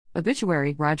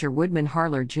Obituary: Roger Woodman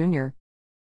Harler, Jr.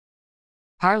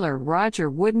 Harler Roger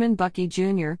Woodman Bucky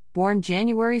Jr., born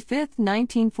January 5,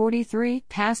 1943,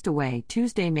 passed away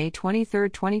Tuesday, May 23,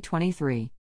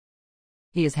 2023.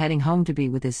 He is heading home to be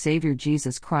with his Savior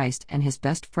Jesus Christ and his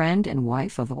best friend and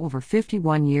wife of over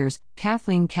 51 years,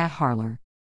 Kathleen Cat Harler.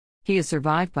 He is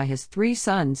survived by his 3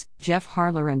 sons, Jeff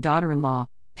Harler and daughter-in-law,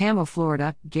 Pam of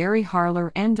Florida, Gary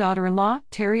Harler and daughter-in-law,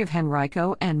 Terry of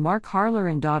Henrico and Mark Harler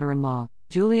and daughter-in-law,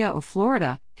 Julia of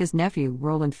Florida, his nephew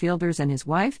Roland Fielders and his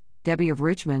wife, Debbie of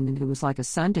Richmond, who was like a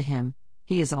son to him.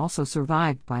 He is also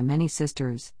survived by many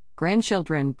sisters,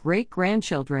 grandchildren,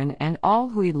 great-grandchildren, and all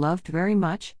who he loved very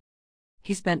much.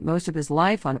 He spent most of his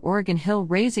life on Oregon Hill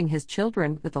raising his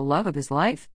children with the love of his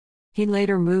life. He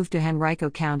later moved to Henrico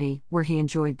County, where he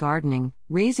enjoyed gardening,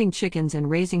 raising chickens and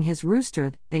raising his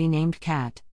rooster that he named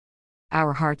Cat.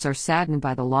 Our hearts are saddened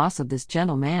by the loss of this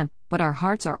gentle man, but our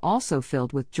hearts are also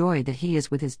filled with joy that he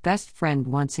is with his best friend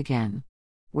once again.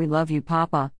 We love you,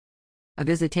 Papa. A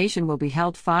visitation will be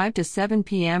held 5 to 7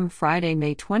 p.m. Friday,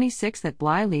 May 26 at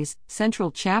Blyleys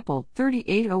Central Chapel,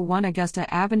 3801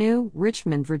 Augusta Avenue,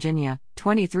 Richmond, Virginia,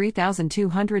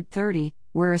 23230,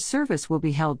 where a service will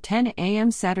be held 10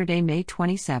 a.m. Saturday, May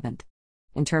 27.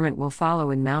 Interment will follow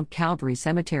in Mount Calvary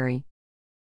Cemetery.